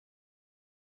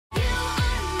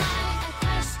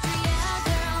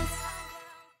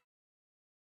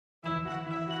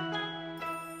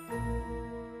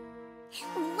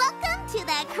Welcome to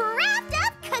the Craft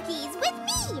of Cookies with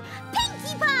me,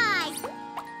 Pinkie Pie!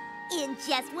 In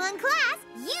just one class,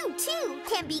 you too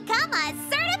can become a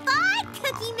certified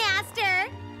cookie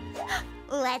master!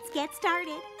 Let's get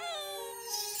started.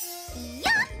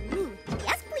 Yum! Ooh,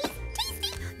 yes, please,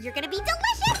 tasty! You're gonna be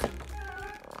delicious!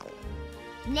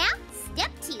 Now,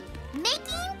 step 2,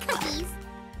 making cookies.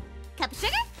 Cup of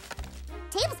sugar,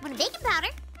 tablespoon of baking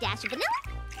powder, dash of vanilla,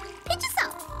 pinch of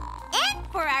salt. And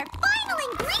for our final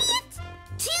ingredient,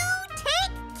 2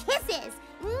 take kisses.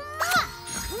 Mwah!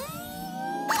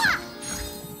 Mwah!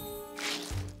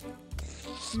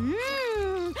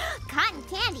 Mmm, cotton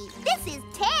candy, this is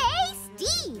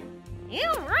tasty.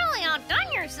 You really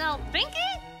outdone yourself, Pinkie.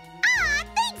 Ah,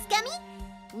 thanks, Gummy.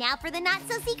 Now for the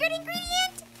not-so-secret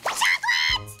ingredient,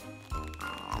 chocolate!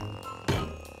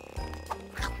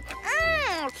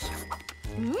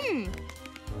 Mmm.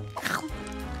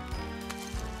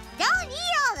 Don't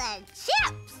eat all the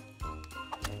chips!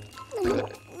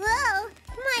 Whoa,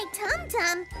 my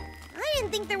tum-tum. I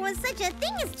didn't think there was such a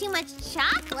thing as too much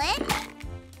chocolate.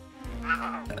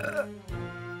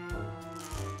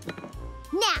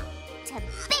 Now, to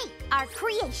bake our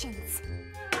creations.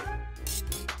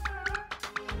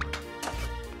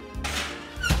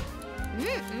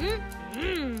 They're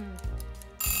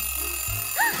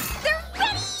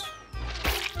ready!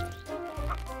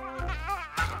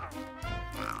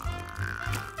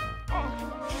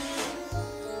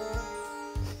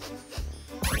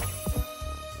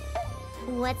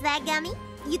 What's that, Gummy?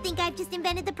 You think I've just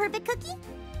invented the perfect cookie?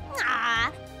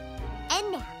 Ah!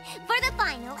 And now, for the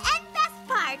final and best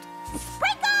part,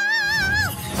 sprinkle!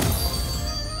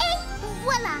 Et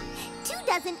voila! 2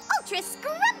 dozen ultra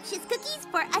scrumptious cookies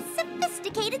for a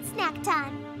sophisticated snack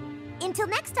time. Until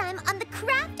next time on the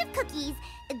Craft of Cookies,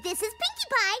 this is Pinkie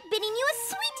Pie bidding you a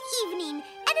sweet evening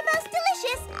and a most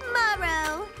delicious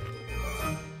morrow.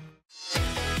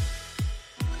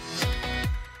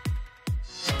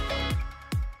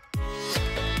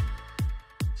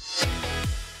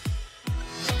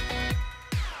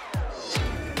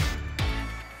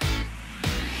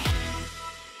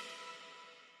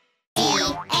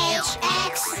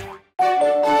 LHX